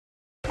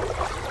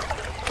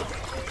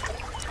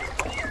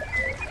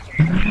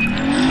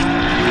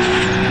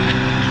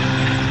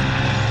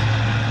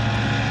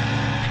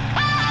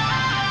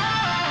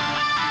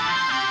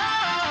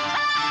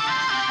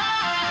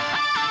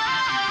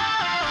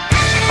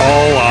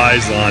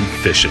Eyes on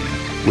Fishing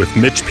with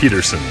Mitch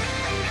Peterson,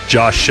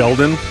 Josh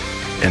Sheldon,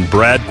 and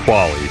Brad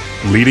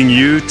Qualley, leading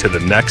you to the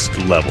next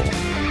level.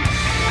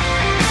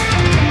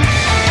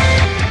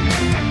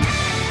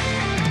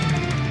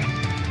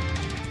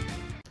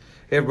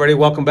 Hey everybody,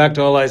 welcome back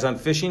to All Eyes on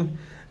Fishing.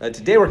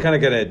 Today we're kind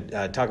of going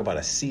to talk about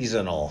a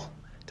seasonal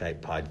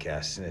type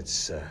podcast, and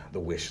it's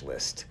the wish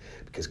list,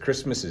 because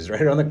Christmas is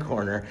right around the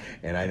corner,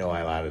 and I know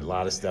I added a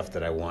lot of stuff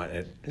that I want.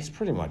 It's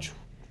pretty much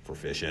for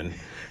fishing,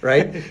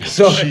 right?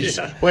 So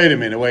Wait a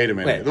minute.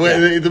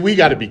 We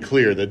got to be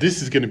clear that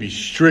this is going to be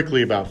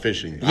strictly about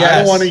fishing. Yes. I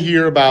don't want to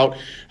hear about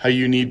how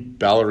you need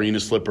ballerina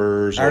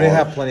slippers. I already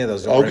have plenty of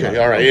those. Okay,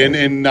 all right,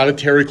 okay. And not a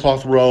terry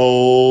cloth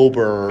robe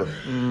or.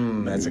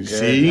 That's a good.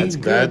 See, that's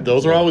good.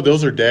 Those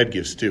are dad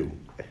gifts too.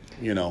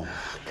 You know.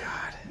 Oh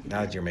God!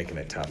 Now that you're making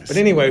it tough. But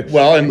anyway,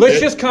 let's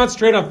just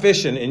concentrate on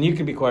fishing, and you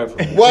can be quiet for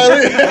a minute.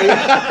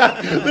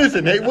 Well,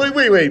 listen. Hey,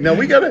 wait. Now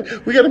we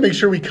gotta make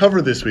sure we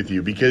cover this with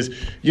you, because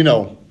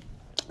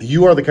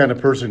you are the kind of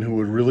person who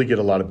would really get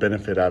a lot of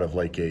benefit out of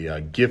like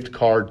a gift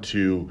card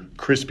to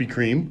Krispy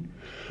Kreme.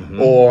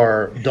 Mm-hmm.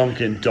 Or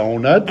Dunkin'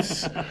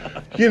 Donuts.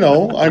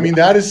 I mean,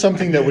 that is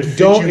something that would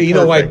fit you. You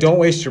know why? Don't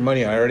waste your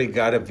money. I already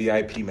got a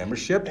VIP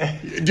membership.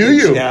 Do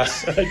you?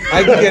 Yes.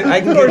 I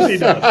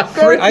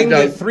can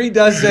get 3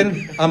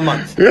 dozen a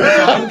month.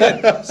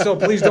 So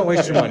please don't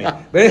waste your money.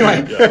 But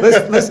anyway,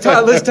 let's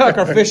talk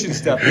our fishing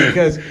stuff,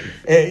 because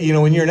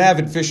when you're an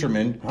avid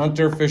fisherman,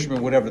 hunter,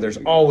 fisherman, whatever, there's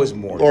always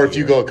more. Or if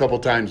you go a couple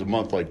times a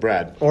month like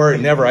Brad. Or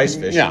never ice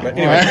fish. Yeah. But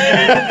anyway,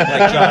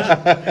 like Josh.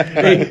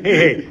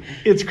 Hey,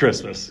 it's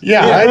Christmas.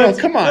 Yeah, I know.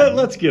 Come on.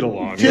 Let's get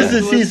along. 'Tis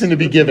the season to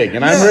be giving,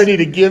 and I'm ready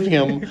to give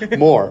him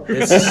more.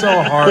 It's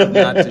so hard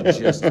not to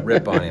just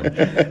rip on him.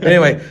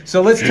 Anyway,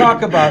 so let's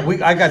talk about.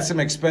 I got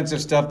some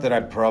expensive stuff that I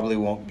probably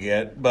won't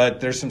get, but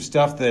there's some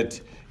stuff that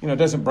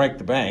doesn't break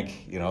the bank.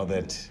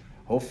 That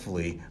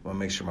hopefully I'm gonna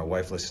make sure my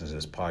wife listens to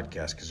this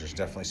podcast, because there's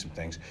definitely some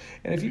things.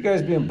 And if you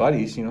guys being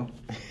buddies, listen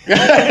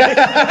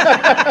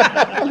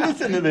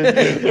to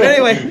this.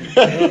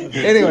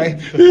 Anyway,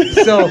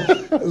 so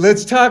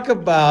let's talk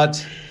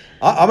about.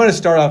 I'm going to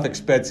start off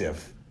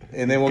expensive,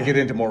 and then we'll get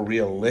into more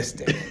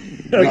realistic.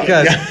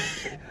 Because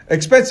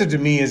expensive to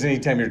me is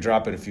anytime you're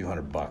dropping a few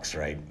 $100,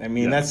 right? I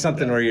mean, that's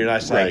something where you're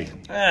not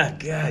like,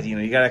 God,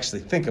 you got to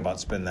actually think about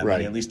spending that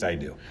money. At least I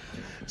do.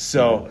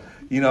 So,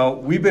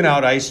 we've been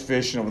out ice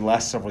fishing over the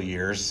last several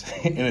years,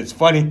 and it's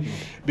funny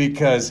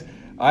because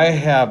I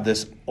have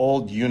this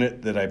old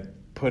unit that I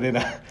put in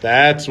a...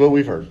 That's what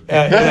we've heard. in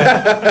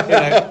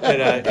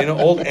an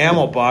old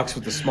ammo box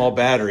with a small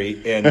battery,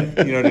 and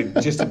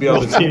just to be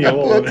able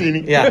to...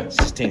 teeny. Yeah, it's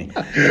just teeny.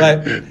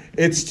 But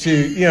it's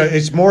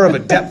it's more of a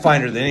depth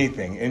finder than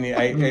anything, and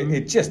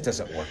it just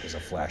doesn't work as a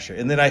flasher.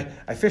 And then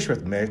I fish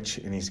with Mitch,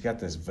 and he's got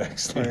this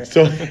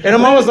Vexlar. And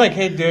I'm always like,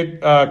 hey,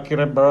 dude,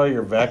 can I borrow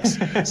your Vex?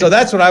 So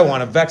that's what I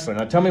want, a Vexlar.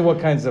 Now tell me what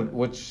kinds of,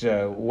 what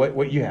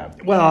you have.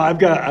 Well, I've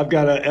got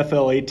a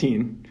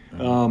FL18.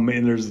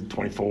 And there's a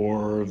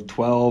 24,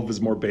 12 is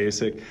more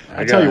basic.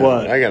 I tell you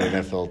what. I got an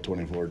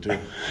FL24 too.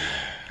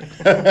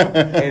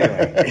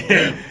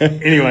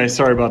 Anyway,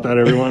 sorry about that,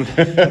 everyone.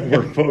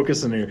 We're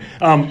focusing here.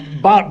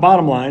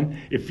 Bottom line,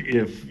 if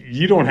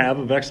you don't have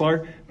a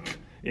Vexlar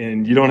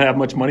and you don't have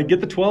much money, get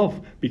the 12,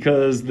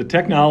 because the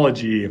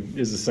technology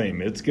is the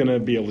same. It's going to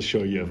be able to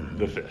show you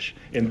the fish,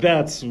 and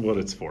that's what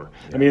it's for.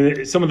 I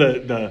mean, some of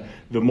the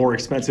more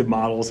expensive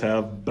models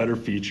have better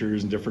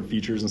features and different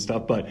features and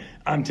stuff, but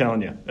I'm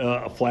telling you,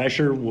 a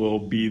flasher will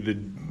be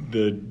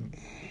the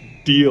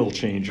deal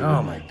changer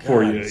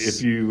for you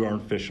if you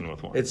aren't fishing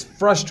with one. It's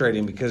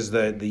frustrating because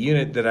the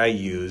unit that I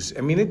use,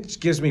 I mean, it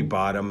gives me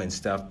bottom and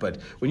stuff,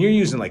 but when you're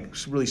using like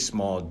really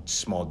small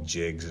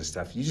jigs and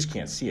stuff, you just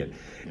can't see it.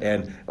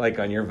 And like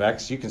on your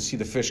Vex, you can see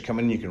the fish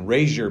coming, you can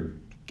raise your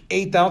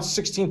 8th ounce,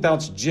 16th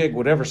ounce jig,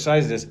 whatever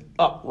size it is,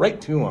 up right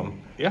to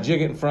them. Yeah.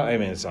 Jig it in front. I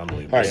mean, it's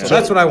unbelievable. All right, so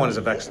that's what I want as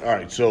a Vex. All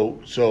right,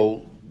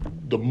 so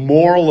the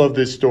moral of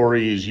this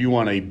story is you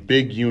want a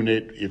big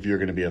unit if you're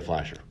going to be a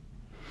flasher.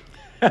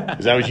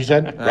 Is that what you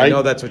said? Right? I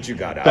know that's what you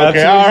got out.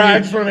 Okay, all right. I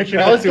just want to make sure.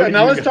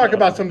 Let's talk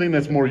about something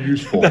that's more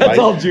useful. That's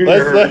all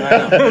Junior.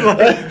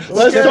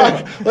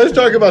 Let's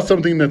talk about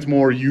something that's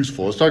more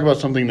useful. Let's talk about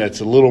something that's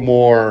a little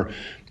more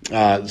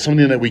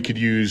something that we could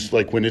use,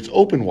 like when it's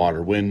open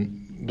water, when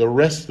the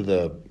rest of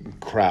the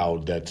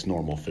crowd that's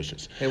normal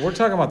fishes. Hey, we're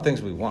talking about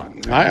things we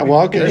want.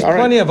 There's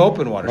plenty of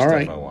open water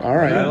stuff I want. All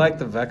right. I like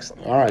the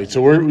Vexlar. All right.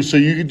 So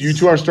you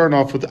two are starting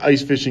off with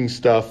ice fishing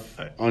stuff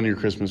on your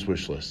Christmas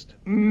wish list.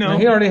 No,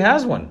 he already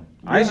has one.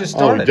 Yeah. I just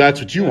started. Oh, that's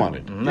what you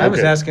wanted. Mm-hmm. I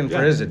was asking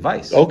for his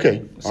advice.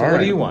 Okay. So what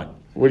do you want?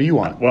 What do you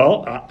want?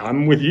 Well,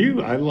 I'm with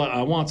you. I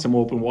want some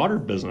open water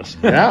business.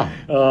 Yeah.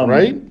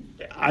 Right?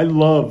 I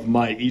love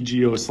my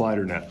EGO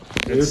slider net.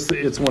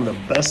 It's one of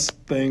the best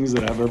things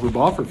that I've ever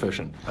bought for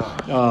fishing.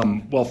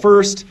 Well,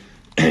 first,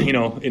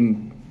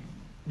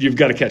 you've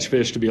got to catch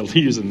fish to be able to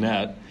use a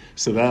net.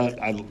 So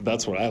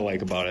that's what I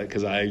like about it,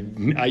 because I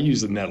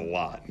use the net a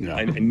lot. Yeah.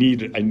 I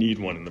need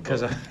one in the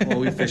boat. Because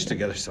we fish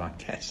together, so I'm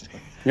testing.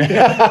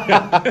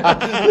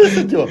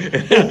 Listen to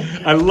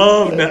him. I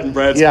love netting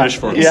Brad's fish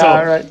for him. Yeah, So,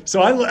 all right.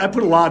 so I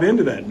put a lot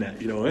into that net.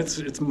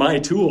 It's my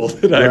tool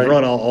that I Right.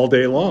 run all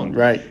day long.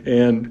 Right.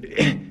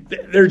 And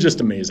they're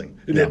just amazing.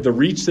 Yeah. The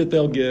reach that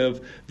they'll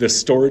give, the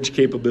storage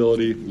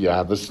capability.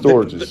 Yeah, the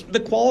storage is. The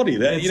quality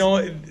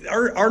that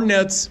our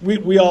nets,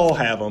 we all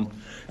have them.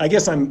 I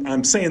guess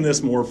I'm saying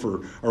this more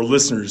for our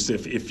listeners.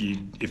 If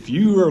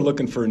you are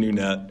looking for a new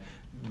net,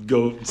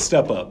 go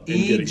step up and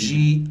get it.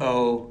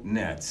 EGO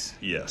nets.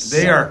 Yes.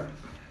 They are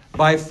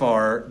by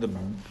far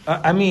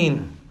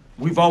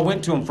we've all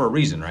went to them for a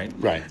reason, right?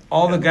 Right.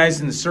 All the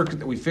guys in the circuit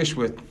that we fish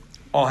with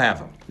all have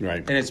them. Right.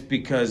 And it's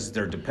because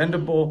they're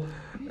dependable,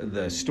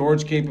 the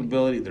storage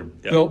capability, they're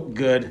built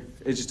good.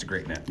 It's just a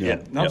great net.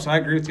 Yeah. No, Yep. so I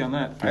agree with you on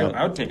that.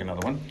 I would take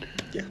another one.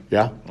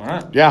 Yeah. All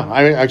right. Yeah,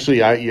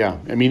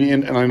 I mean,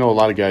 and I know a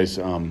lot of guys,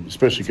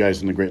 especially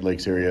guys in the Great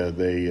Lakes area,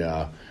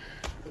 they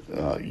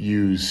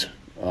use,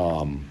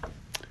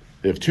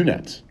 they have two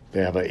nets. They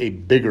have a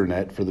bigger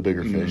net for the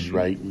bigger fish,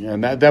 right?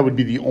 And that would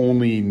be the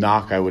only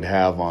knock I would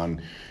have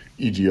on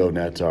EGO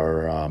nets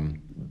are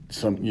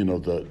some,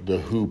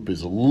 the hoop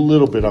is a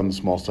little bit on the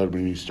small side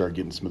when you start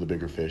getting some of the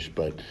bigger fish,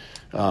 but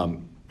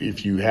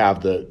if you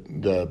have the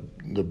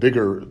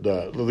bigger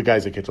the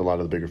guys that catch a lot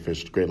of the bigger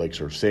fish, Great Lakes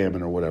or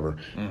salmon or whatever,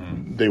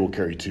 they will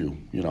carry two.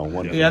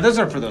 One. Yeah, those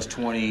are for those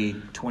 20,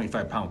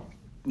 25 pound,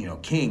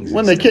 kings.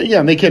 When they can,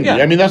 and they can be.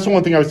 I mean, that's the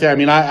one thing I would say. I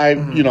mean,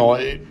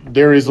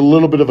 there is a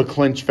little bit of a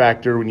clinch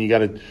factor when you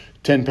got a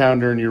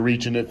 10-pounder and you're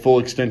reaching it full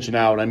extension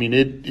out. I mean,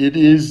 it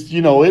is,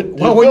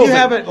 Well, when you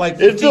have it like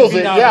 15 it fills feet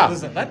it, out, yeah.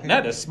 listen, that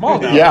net is small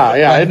now.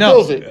 Yeah, But it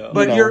fills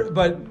it.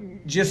 But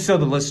just so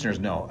the listeners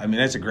know, I mean,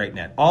 that's a great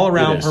net, all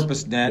around It is.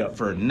 purpose net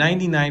for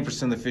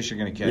 99% of the fish you're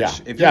going to catch.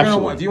 Yeah, If you're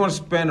absolutely. if you want to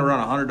spend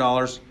around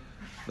 $100,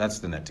 that's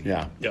the net to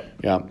get.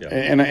 Yeah.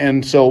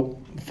 And so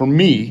for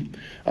me,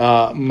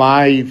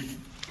 my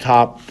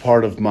top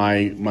part of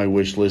my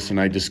wish list, and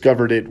I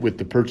discovered it with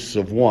the purchase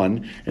of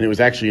one, and it was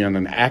actually on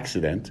an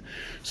accident.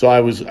 So I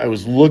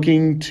was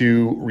looking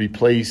to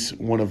replace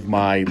one of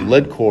my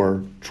lead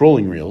core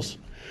trolling reels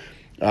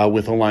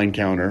with a line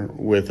counter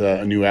with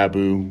a new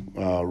Abu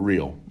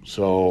reel.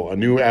 So a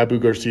new Abu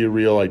Garcia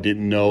reel. I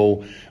didn't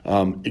know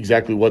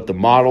exactly what the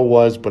model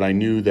was, but I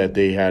knew that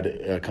they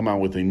had come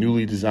out with a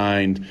newly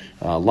designed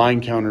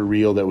line counter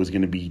reel that was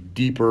going to be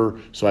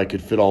deeper so I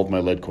could fit all of my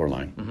lead core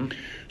line. Mm-hmm.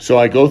 So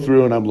I go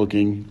through and I'm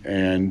looking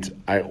and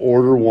I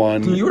order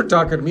one. You were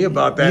talking to me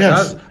about that.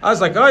 Yes. I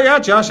was like, oh, yeah,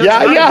 Josh.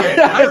 That's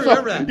Yeah. I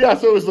remember that. Yeah,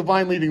 so it was the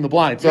blind leading the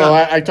blind. So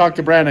I talked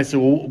to Brad and I said,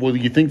 well, do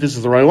you think this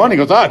is the right one? He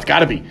goes, oh, it's got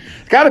to be.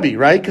 It's got to be,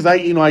 right? Because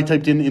I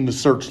typed in the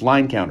search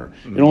line counter.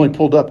 It only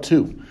pulled up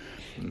 2.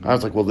 I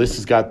was like, well, this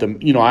has got the,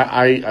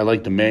 I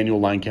like the manual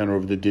line counter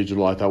over the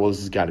digital. I thought, well, this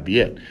has got to be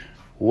it.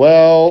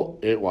 Well,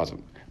 it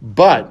wasn't.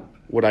 But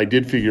what I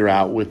did figure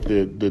out with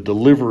the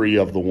delivery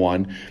of the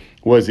one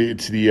was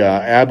it's the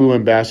Abu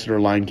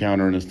Ambassador line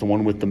counter, and it's the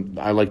one with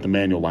I like the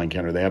manual line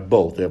counter. They have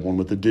both. They have one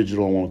with the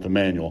digital and one with the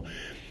manual.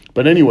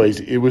 But anyways,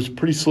 it was a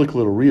pretty slick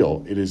little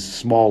reel. It is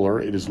smaller,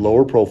 it is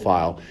lower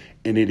profile,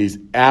 and it is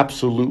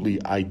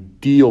absolutely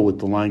ideal with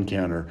the line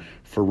counter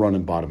for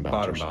running bottom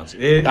bouncers.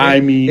 It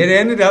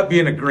ended up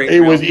being a great.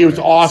 It was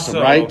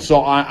awesome, right?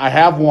 So I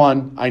have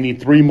one. I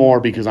need 3 more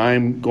because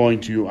I'm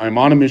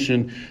on a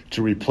mission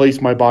to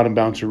replace my bottom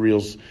bouncer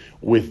reels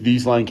with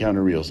these line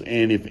counter reels.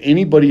 And if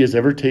anybody has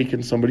ever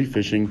taken somebody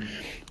fishing,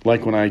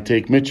 like when I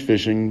take Mitch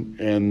fishing,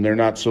 and they're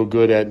not so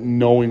good at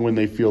knowing when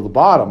they feel the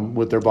bottom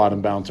with their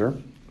bottom bouncer,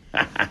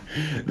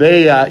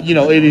 they,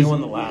 it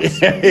is.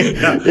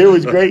 It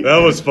was great.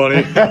 That was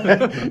funny.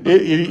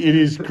 It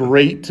is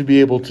great to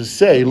be able to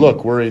say,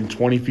 look, we're in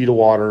 20 feet of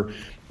water.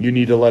 You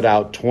need to let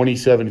out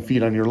 27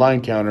 feet on your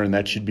line counter, and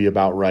that should be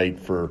about right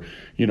for,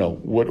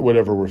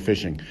 whatever we're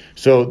fishing.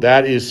 So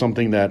that is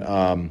something that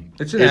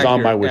is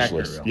on my wish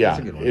list. Reel. Yeah,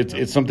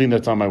 it's something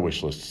that's on my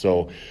wish list.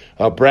 So,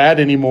 Brad,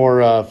 any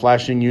more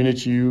flashing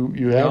units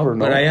you have or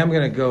no? But I am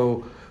going to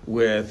go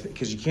with,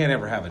 because you can't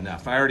ever have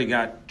enough. I already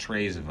got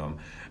trays of them.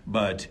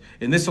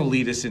 And this will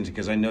lead us into,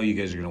 because I know you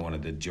guys are going to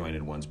want the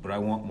jointed ones, but I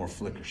want more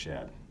flicker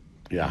shad.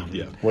 Yeah.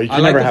 Well, you can never have enough. I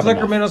like the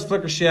flicker minnows,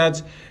 flicker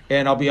shads,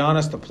 and I'll be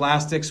honest, the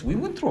plastics, we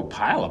went through a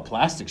pile of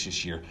plastics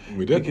this year.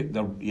 We did?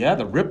 The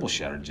ripple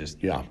shad are just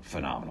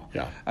phenomenal.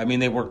 Yeah. I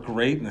mean, they work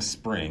great in the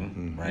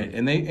spring, right?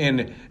 And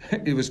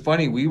it was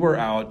funny, we were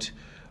out,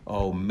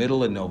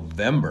 middle of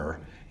November,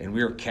 and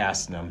we were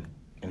casting them.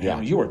 And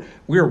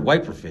we were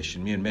wiper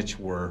fishing, me and Mitch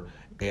were,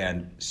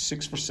 and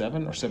 6 for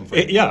 7 or 7 for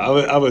 8? Yeah,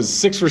 I was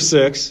 6 for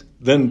 6,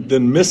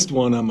 then missed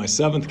one on my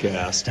 7th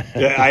cast.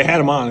 I had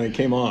them on and it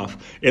came off,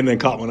 and then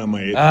caught one on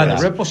my 8th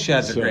cast. The ripple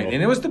shads are great.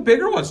 And it was the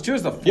bigger ones, too. It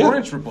was the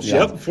 4-inch ripple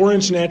shad. Yep,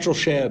 4-inch natural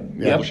shad.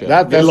 Yep.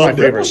 That's my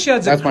favorite. Ripple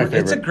shad's that's my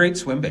favorite. It's a great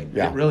swim bait.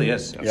 Yeah. It really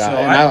is. Yeah, so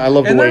I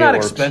love the way it works. And they're not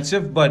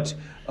expensive, but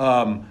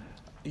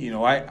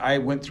I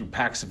went through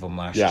packs of them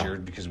last year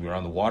because we were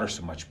on the water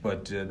so much,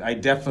 but I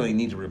definitely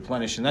need to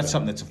replenish, and that's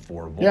something that's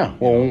affordable. Yeah,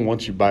 well,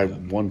 once you buy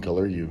one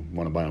color, you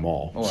want to buy them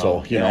all. Well,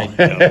 so,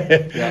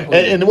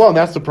 and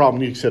that's the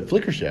problem. You said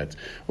flicker shads.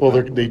 Well,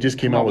 they just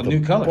came out with a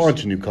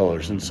bunch of new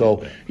colors. And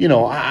so,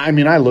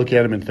 I look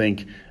at them and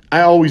think,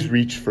 I always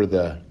reach for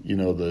the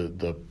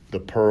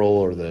pearl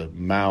or the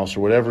mouse or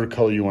whatever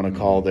color you want to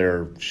call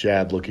their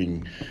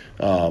shad-looking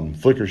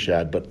flicker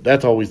shad, but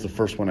that's always the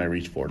first one I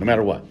reach for, no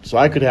matter what. So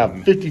I could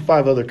have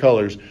 55 other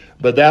colors,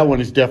 but that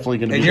one is definitely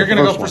going to be the first one. And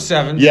you're going to go for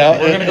 7. Yeah,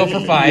 we're going to go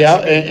for 5. Yeah,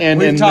 and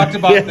we've talked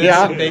about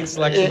this in bait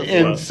selection before.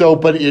 And so,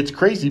 but it's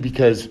crazy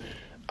because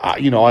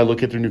I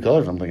look at their new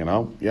colors. I'm thinking,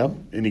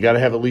 and you got to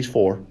have at least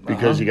 4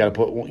 because you got to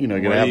put, you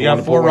got to have. You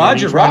got 4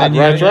 Rogers running.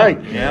 That's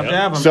right. You have to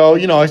have them. So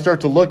I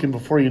start to look, and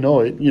before you know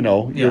it,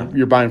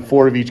 you're buying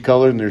 4 of each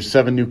color, and there's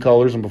 7 new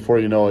colors, and before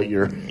you know it,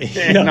 you're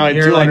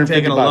you're like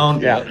taking a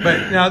loan. Yeah,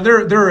 but now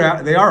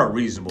they are a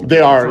reasonable. They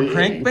are for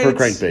crankbaits. For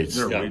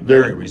crankbaits, they're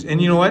very reasonable. And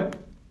you know what?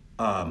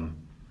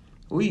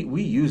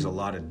 We use a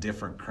lot of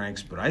different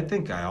cranks, but I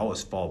think I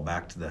always fall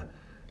back to the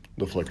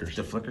flickers.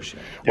 The flicker shad.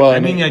 Well, I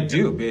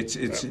do.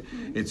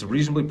 It's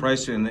reasonably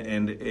priced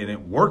and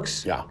it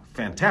works. Yeah.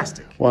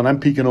 Fantastic. Well, and I'm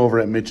peeking over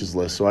at Mitch's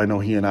list, so I know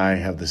he and I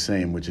have the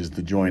same, which is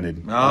the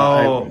jointed.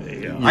 I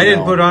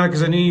didn't put it on it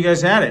because I knew you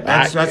guys had it.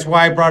 That's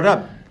why I brought it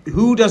up.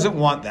 Who doesn't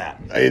want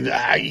that?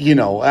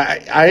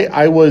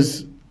 I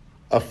was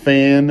a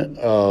fan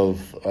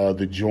of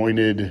the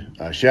jointed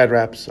shad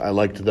wraps. I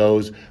liked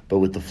those, but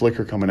with the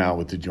flicker coming out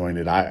with the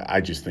jointed,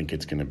 I just think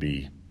it's going to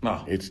be.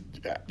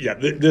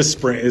 This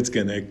spring it's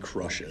going to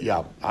crush it.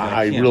 Yeah,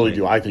 I really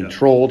do. I think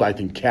trolled. I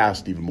think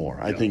cast even more.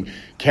 I think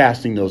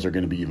casting those are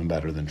going to be even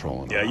better than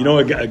trolling. Yeah,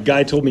 a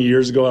guy told me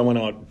years ago. I went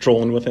out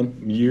trolling with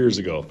him years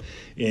ago,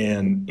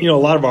 and a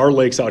lot of our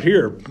lakes out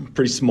here are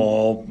pretty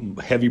small,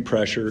 heavy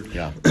pressure.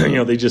 Yeah,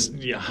 they just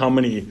how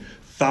many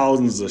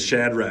thousands of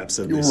shad wraps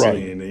have they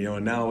seen,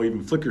 and now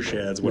even flicker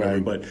shads, whatever.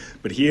 Right.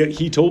 But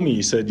he told me,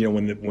 he said,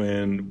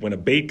 when a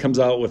bait comes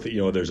out with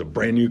there's a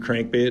brand new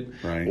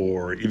crankbait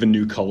or even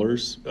new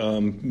colors,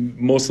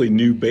 mostly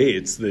new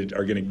baits that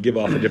are going to give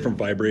off a different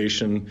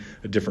vibration,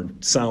 a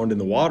different sound in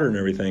the water and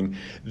everything,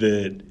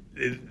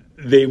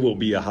 they will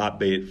be a hot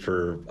bait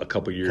for a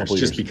couple years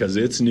just because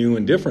it's new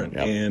and different.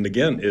 Yep. And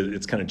again,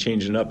 it's kind of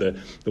changing up. The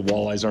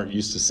walleyes aren't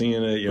used to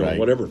seeing it,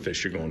 whatever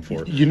fish you're going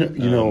for.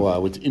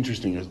 What's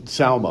interesting is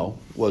Salmo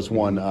was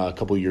one a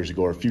couple of years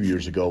ago or a few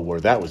years ago where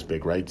that was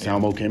big, right?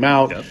 Salmo came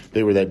out. Yep.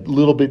 They were that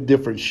little bit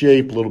different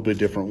shape, a little bit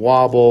different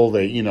wobble.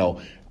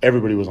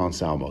 Everybody was on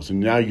Salmos. And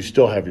now you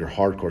still have your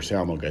hardcore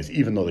Salmo guys,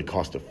 even though they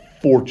cost a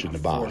fortune to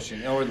buy. Or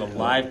the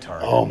live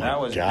target. Oh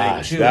my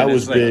gosh, big too. That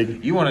was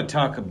big. You want to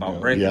talk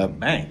about breaking the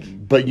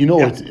bank. But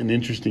it's an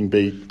interesting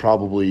bait,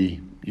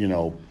 probably,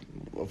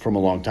 from a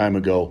long time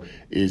ago,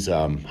 is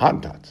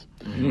Hottentots.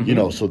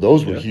 Mm-hmm. So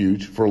those were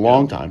huge for a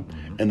long time.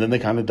 And then they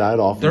kind of died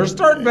off. They're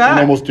starting back.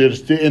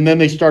 And then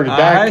they started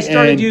back. I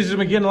started using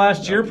them again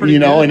last year. Pretty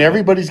good. And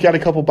everybody's got a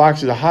couple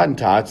boxes of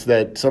Hottentots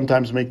that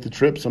sometimes make the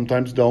trip,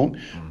 sometimes don't.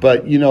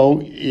 But,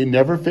 it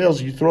never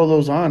fails. You throw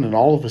those on, and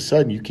all of a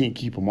sudden you can't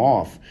keep them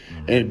off.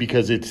 And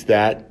because it's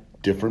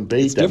that different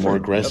bait, more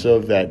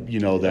aggressive,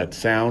 that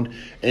sound.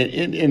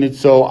 And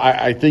it's so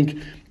I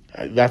think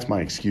that's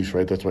my excuse,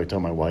 right? That's what I tell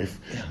my wife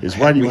is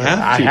why do you have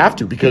to? I have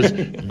to because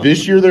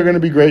this year they're going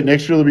to be great,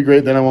 next year they'll be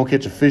great, then I won't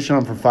catch a fish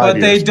on them for 5 years.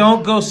 But they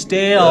don't go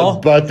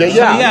stale. But they they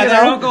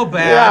don't go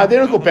bad. Yeah, they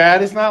don't go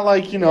bad. It's not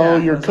like,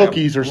 your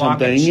cookies or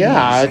something.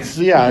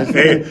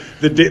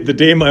 The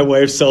day my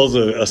wife sells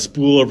a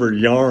spool of her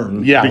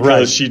yarn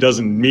because she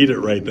doesn't meet it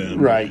right then.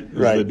 Right.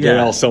 The day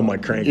I'll sell my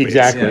crankbaits.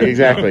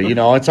 Exactly.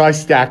 And so I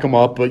stack them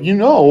up, but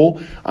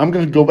I'm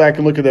going to go back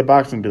and look at that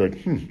box and be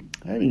like,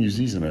 I haven't used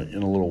these in a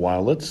little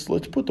while. Let's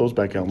put those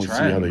back out and let's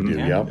see how they do.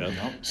 Yeah.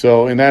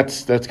 So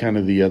that's kind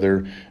of the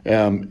other,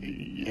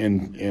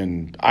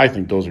 and I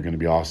think those are going to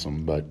be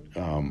awesome. But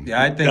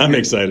I think I'm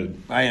excited.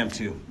 I am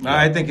too. Yeah.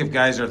 I think if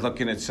guys are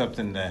looking at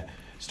something to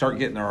start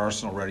getting their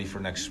arsenal ready for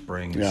next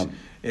spring,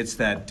 it's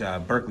that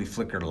Berkeley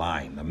Flicker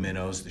line, the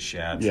minnows, the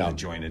shads, the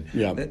jointed.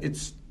 Yeah.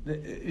 It's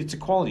a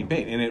quality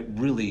bait, and it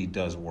really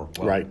does work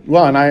well. Right.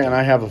 Well, and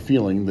I have a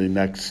feeling the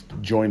next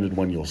jointed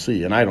one you'll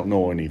see, and I don't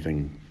know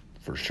anything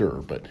for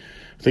sure, but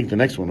I think the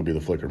next one will be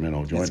the Flicker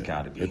minnow jointed.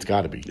 It's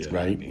got to be,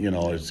 right?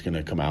 It's going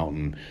to come out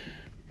and,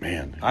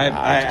 man.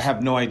 I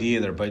have no idea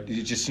either, but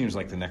it just seems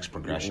like the next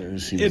progression.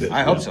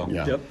 I hope so.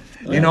 Yeah. Yep.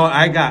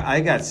 I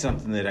got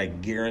something that I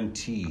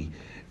guarantee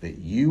that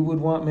you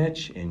would want,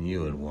 Mitch, and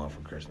you would want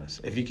for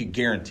Christmas. If you could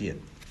guarantee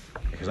it,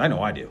 because I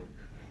know I do.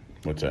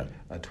 What's that?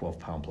 A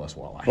 12-pound plus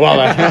walleye. Well,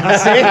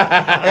 see,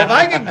 if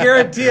I could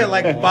guarantee it,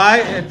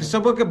 if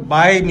someone could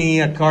buy me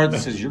a card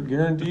that says you're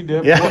guaranteed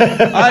to,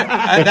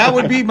 that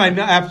would be my.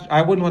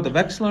 I wouldn't want the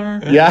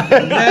Vexlar.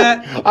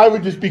 Yeah, I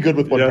would just be good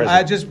with one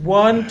present. Just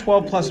one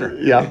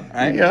 12-pluser. Yeah,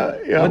 right?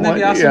 yeah. Wouldn't that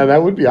be awesome? Yeah,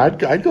 that would be.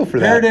 I'd go for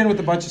that. Pair it in with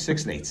a bunch of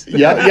 6 and 8s.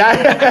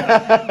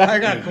 Yeah. I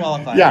got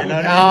qualified.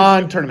 Yeah,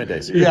 on tournament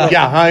days. Yeah.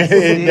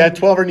 That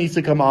 12er needs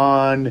to come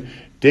on.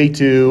 Day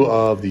 2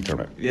 of the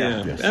tournament.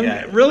 Yeah. Yes.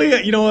 And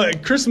really, you know,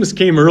 Christmas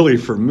came early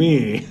for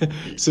me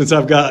since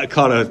I've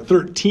caught a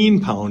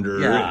 13-pounder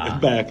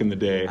back in the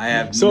day. I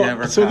have so,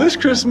 never So caught this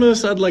one.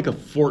 Christmas, I'd like a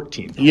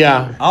 14.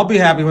 Yeah. I'll be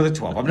happy with a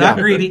 12. I'm not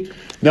greedy.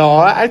 No,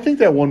 I think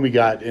that one we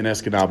got in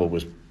Escanaba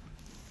was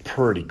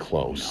pretty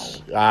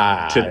close.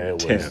 To it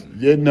 10.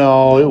 was.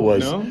 No, it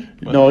was. No?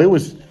 No, it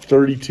was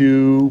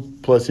 32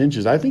 plus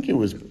inches. I think it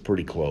was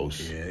pretty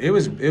close. Yeah, it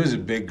was a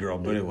big girl,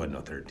 but it wasn't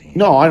no 13.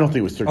 No, I don't think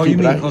it was 13. Oh, you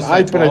mean but close to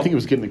I that but I 12? think it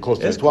was getting close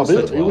to It's that 12. close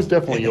to It 12. was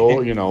definitely,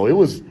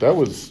 that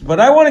was. But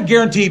I want a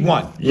guaranteed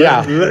one.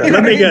 Yeah.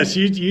 Let me guess,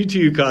 you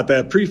two caught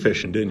that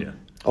pre-fishing, didn't you?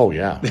 Oh,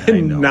 yeah.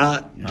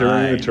 Not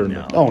during the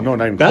tournament. Oh, no,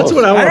 not even That's close.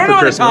 what I I want don't for know how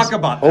to Christmas. talk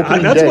about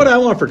Opening that. That's day. what I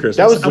want for Christmas.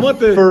 That was I want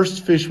the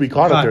first fish we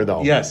caught up there,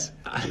 though. Yes.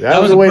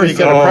 That was a way to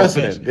set a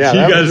precedent. Yeah, you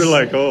that guys was- are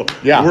like,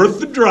 Yeah. worth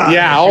the drive.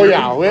 Yeah, oh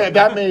yeah.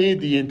 That made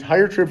the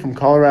entire trip from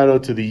Colorado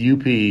to the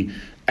UP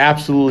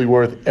absolutely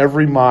worth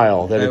every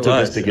mile that it It took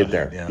was, us to get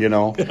there, yeah. you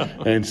know?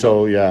 And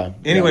so, yeah.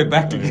 Anyway, yeah.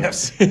 back to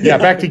gifts. Yeah,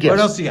 back to gifts. What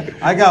else you got?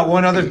 I got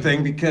one other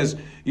thing because,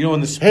 you know,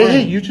 in the spring.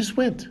 Hey, you just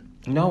went.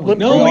 No, we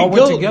No, all we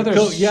went together.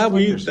 Yeah,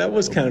 Swingers. that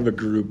was kind of a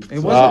group. It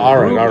wasn't All a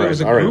right, group, all it right, was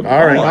a all right, group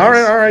all right, of all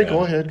right, boys. all right.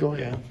 Go ahead, go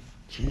ahead.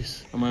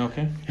 Jeez. Am I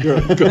okay? Go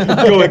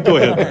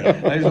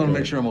ahead. I just want to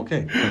make sure I'm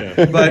okay.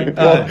 But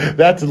Well,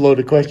 that's a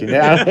loaded question.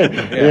 Yeah.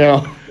 You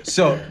know.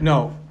 So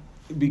no,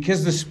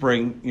 because the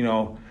spring, you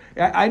know,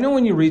 I know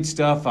when you read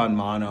stuff on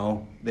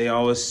mono, they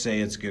always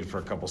say it's good for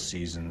a couple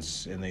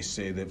seasons, and they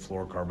say that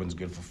fluorocarbon's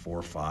good for 4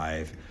 or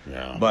 5.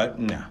 Yeah. But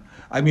no,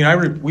 I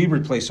mean, we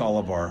replace all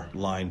of our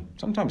line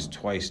sometimes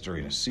twice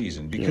during a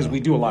season because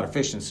we do a lot of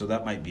fishing, so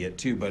that might be it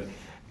too. But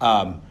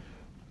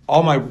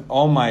all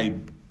my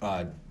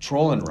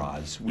trolling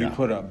rods, we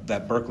put up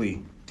that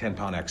Berkeley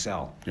 10-pound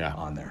XL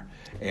on there,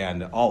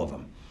 and all of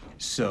them.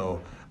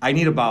 So I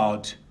need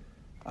about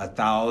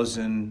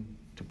 1,000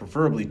 to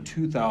preferably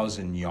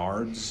 2,000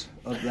 yards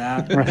of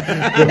that. You know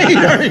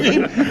what I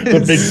mean?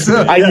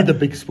 I need the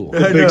big spool. I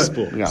know. big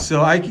spool. Yeah.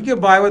 So I could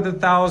get by with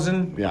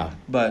 1,000. Yeah.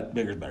 But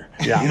bigger's better.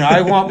 Yeah. You know,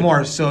 I want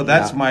more. So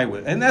that's my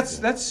way. And that's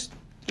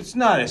it's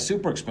not a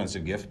super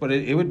expensive gift, but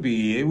it would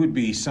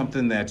be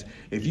something that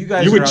if you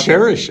guys You are would out there-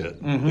 cherish it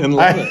and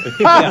love it.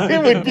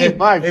 It would be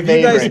my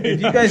favorite.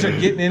 if you guys are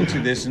getting into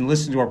this and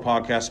listen to our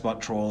podcast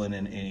about trolling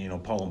and you know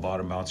pole and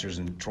bottom bouncers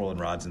and trolling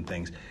rods and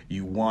things,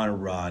 you want to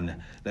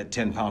run that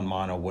 10-pound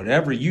mono,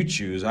 whatever you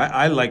choose.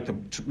 I like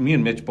me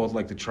and Mitch both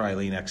like the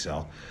Trilene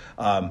XL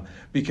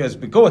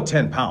but go with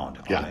 10-pound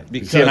on Yeah. it.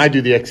 Because, See, and I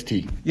do the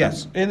XT.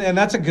 yes, and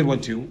that's a good one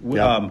too.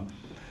 Yeah.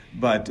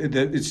 But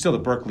it's still the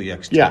Berkeley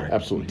XT. Yeah, right?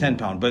 absolutely.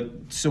 10-pound. But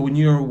so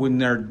when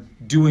they're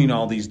doing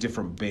all these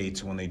different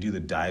baits, when they do the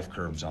dive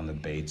curves on the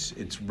baits,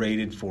 it's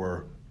rated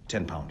for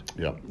 10-pound.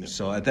 Yep.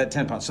 So at that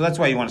 10-pound, so that's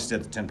why you want to stay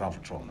at the 10-pound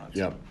for trolling rods.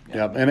 Yep.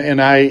 Yep.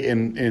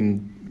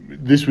 And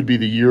this would be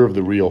the year of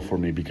the reel for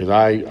me because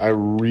I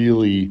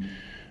really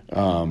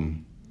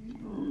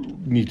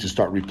need to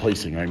start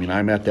replacing. I mean,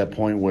 I'm at that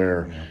point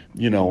where,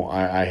 you know,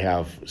 I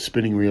have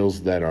spinning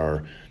reels that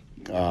are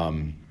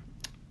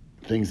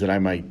things that I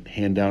might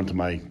hand down to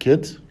my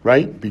kids,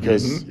 right?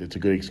 Because it's a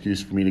good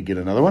excuse for me to get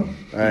another one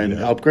and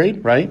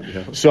upgrade, right?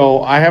 Yeah.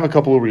 So I have a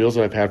couple of reels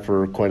that I've had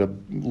for quite a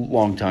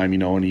long time, you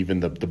know, and even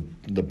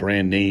the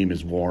brand name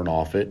is worn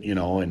off it, you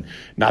know, and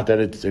not that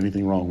it's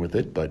anything wrong with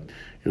it, but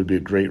it would be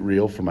a great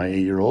reel for my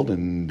 8-year-old,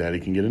 and Daddy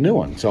can get a new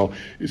one. So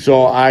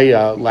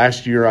I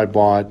last year I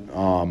bought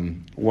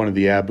one of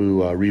the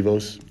Abu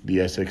Revos, the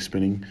SX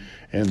spinning,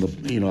 and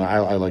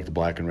I like the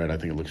black and red. I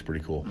think it looks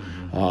pretty cool.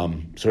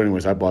 So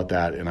anyways, I bought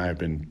that, and I have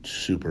been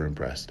super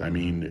impressed. I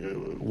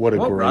mean, what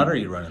What great rod are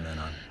you running that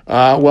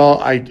on? Well,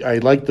 I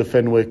like the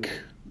Fenwick.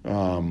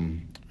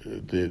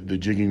 The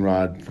jigging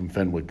rod from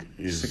Fenwick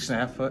is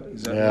 6.5 foot.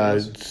 Is that what it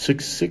is?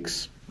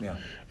 6'6". Yeah.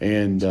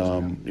 And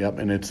and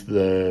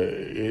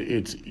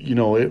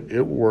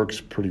it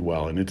works pretty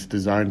well, and it's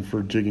designed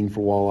for jigging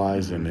for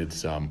walleyes, and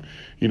it's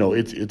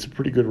it's a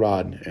pretty good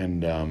rod,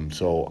 and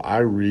so I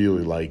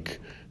really like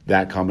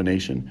that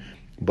combination.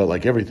 But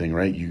like everything,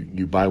 right?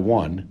 You buy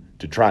one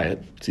to try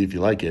it, see if you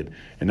like it,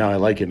 and now I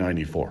like it, now I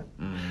need 4.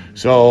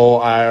 So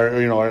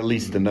or at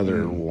least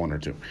another 1 or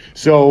 2.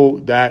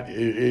 So that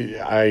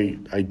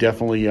I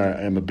definitely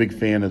am a big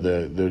fan of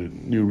the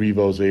new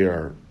Revos. They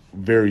are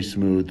very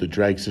smooth. The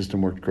drag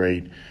system worked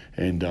great,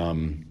 and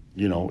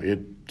it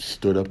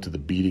stood up to the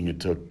beating it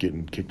took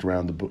getting kicked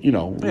around the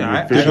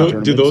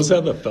Do those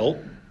have the felt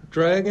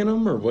drag in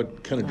them, or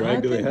what kind of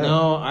drag do they have?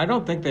 No, I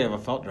don't think they have a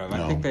felt drag.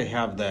 I think they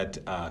have that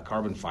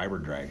carbon fiber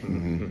drag.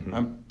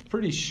 I'm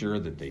pretty sure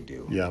that they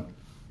do. Yep.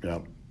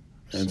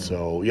 And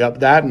so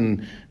that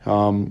and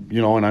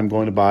and I'm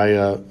going to buy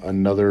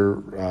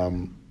another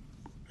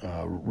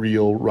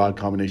reel rod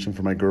combination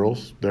for my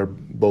girls. They're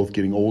both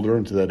getting older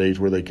into that age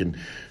where they can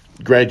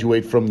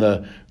graduate from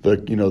the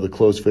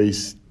closed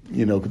face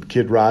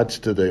kid rods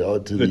to the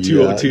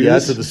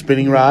 202s? to the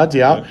spinning rods,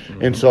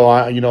 And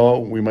so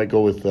we might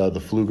go with the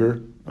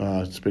Fluger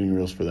spinning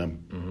reels for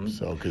them.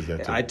 So because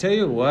that's I tell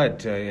you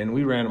what, and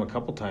we ran them a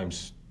couple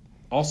times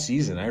all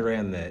season I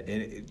ran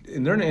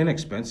and they're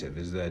inexpensive.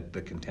 Is that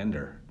the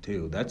Contender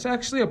too? That's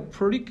actually a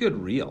pretty good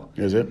reel.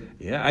 Is it?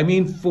 Yeah, I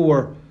mean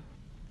for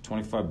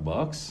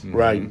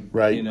 $25.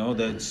 Right. You know,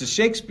 it's the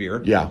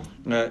Shakespeare. Yeah.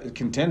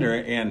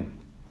 Contender, and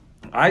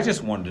I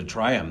just wanted to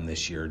try them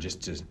this year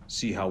just to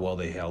see how well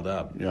they held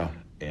up. Yeah.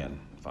 And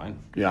fine.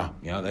 Yeah.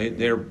 You know,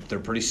 they're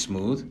pretty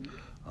smooth.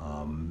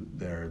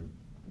 They're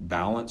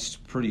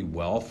balanced pretty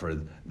well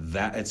for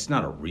that. It's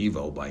not a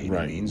Revo by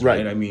any means,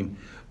 right? I mean,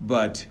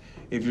 but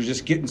if you're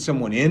just getting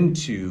someone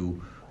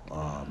into,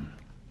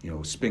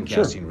 spin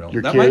casting reel,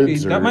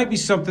 that might be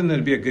something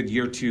that'd be a good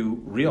year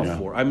 2 reel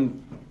for. I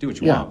mean, do what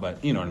you want,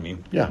 but you know what I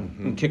mean. Yeah.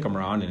 And kick them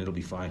around, and it'll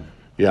be fine.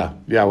 Yeah.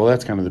 Well,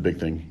 that's kind of the big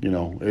thing, you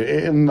know.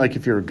 And like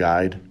if you're a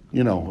guide,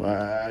 you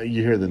know,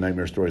 you hear the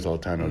nightmare stories all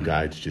the time of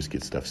guides just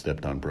get stuff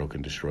stepped on,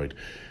 broken, destroyed.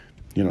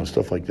 You know,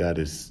 stuff like that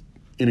is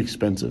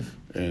inexpensive,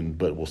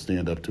 but will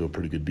stand up to a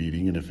pretty good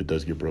beating. And if it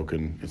does get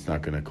broken, it's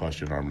not going to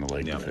cost you an arm and a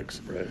leg to fix.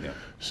 Right. Yeah.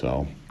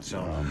 So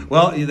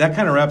well, that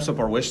kind of wraps up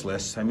our wish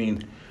list. I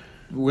mean,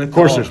 of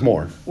course, there's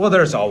more. Well,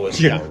 there's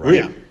always more,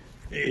 right?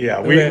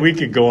 Yeah, we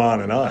could go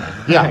on and on.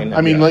 Yeah,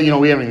 I mean, you know,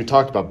 we haven't even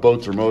talked about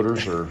boats or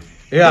motors or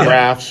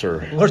crafts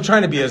or. We're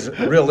trying to be as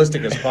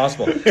realistic as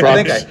possible.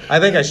 I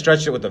think I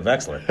stretched it with the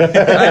Vexlar.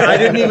 I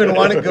didn't even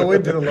want to go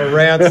into the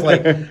Lowrance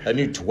like a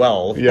new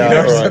 12.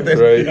 Yeah,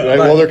 right.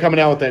 Well, they're coming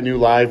out with that new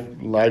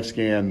live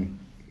scan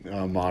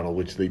model,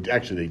 which they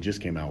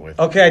just came out with.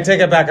 Okay, I take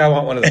it back. I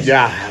want one of those.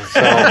 Yeah.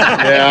 So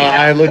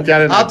I looked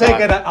at it. And I'll take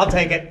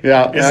it.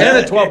 Yeah. And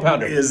a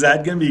 12-pounder. Is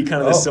that going to be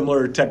kind of a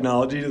similar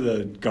technology to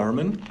the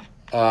Garmin?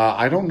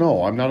 I don't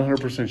know. I'm not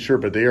 100% sure,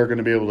 but they are going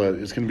to be able to.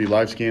 It's going to be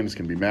live scan. It's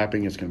going to be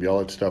mapping. It's going to be all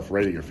that stuff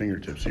right at your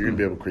fingertips. So you're going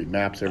to be able to create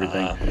maps,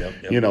 everything.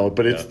 You know,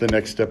 but it's the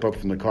next step up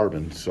from the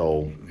carbon.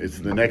 So it's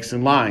the next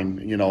in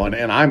line. You know,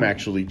 and I'm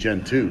actually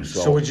Gen 2.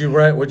 So would you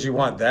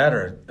want that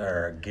or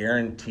a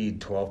guaranteed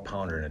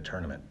 12-pounder in a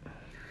tournament?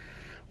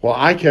 Well,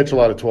 I catch a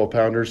lot of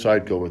 12-pounders, so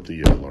I'd go with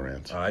the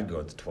Lowrance. I'd go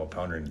with the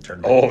 12-pounder in the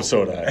tournament. Oh,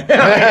 so would I.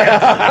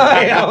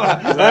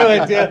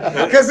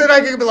 Because then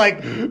I could be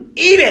like,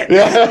 eat it.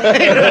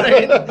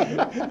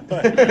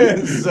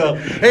 So,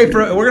 hey,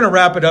 we're going to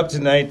wrap it up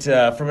tonight.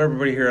 From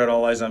everybody here at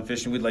All Eyes on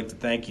Fishing, we'd like to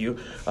thank you.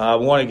 We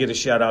want to get a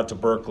shout out to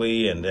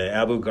Berkeley and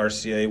Abu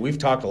Garcia. We've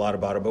talked a lot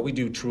about it, but we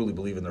do truly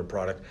believe in their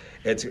product.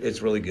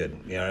 It's really good.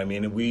 You know what I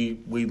mean?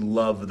 We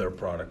love their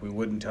product. We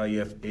wouldn't tell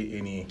you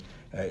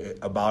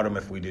about them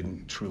if we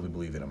didn't truly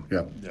believe in them.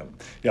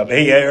 Yeah.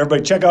 Hey,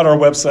 everybody, check out our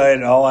website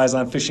at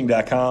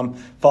alleyesonfishing.com.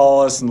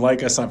 Follow us and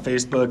like us on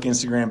Facebook,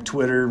 Instagram,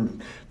 Twitter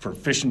for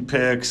fishing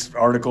pics,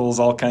 articles,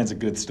 all kinds of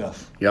good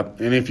stuff. Yep.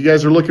 And if you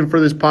guys are looking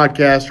for this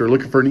podcast or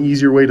looking for an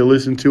easier way to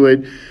listen to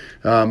it,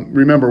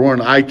 remember we're on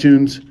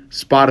iTunes,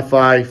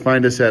 Spotify.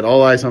 Find us at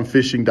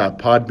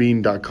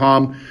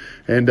alleyesonfishing.podbean.com.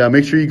 And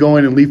make sure you go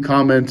in and leave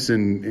comments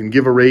and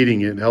give a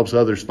rating. It helps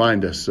others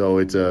find us. So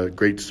it's a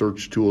great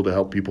search tool to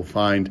help people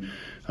find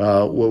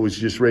what was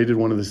just rated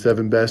one of the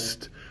 7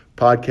 best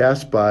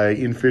podcasts by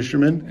In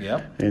Fisherman.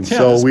 Yep. And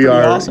so we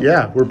are, awesome.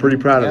 we're pretty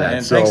proud of that.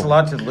 And thanks a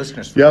lot to the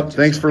listeners.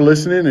 Thanks for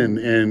listening,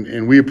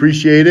 and we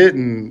appreciate it,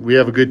 and we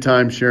have a good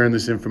time sharing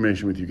this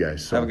information with you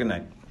guys. So. Have a good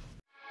night.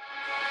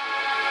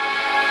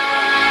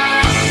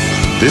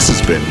 This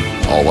has been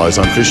All Eyes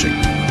on Fishing.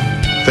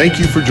 Thank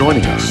you for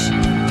joining us.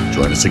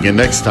 Join us again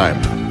next time,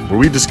 where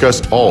we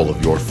discuss all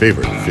of your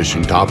favorite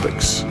fishing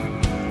topics.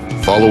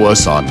 Follow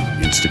us on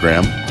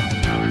Instagram,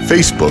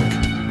 Facebook,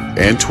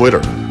 and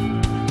Twitter.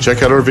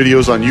 Check out our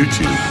videos on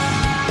YouTube,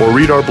 or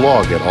read our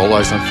blog at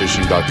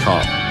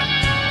alleyesonfishing.com.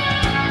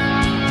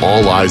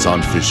 All Eyes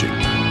on Fishing,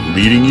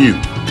 leading you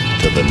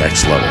to the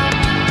next level.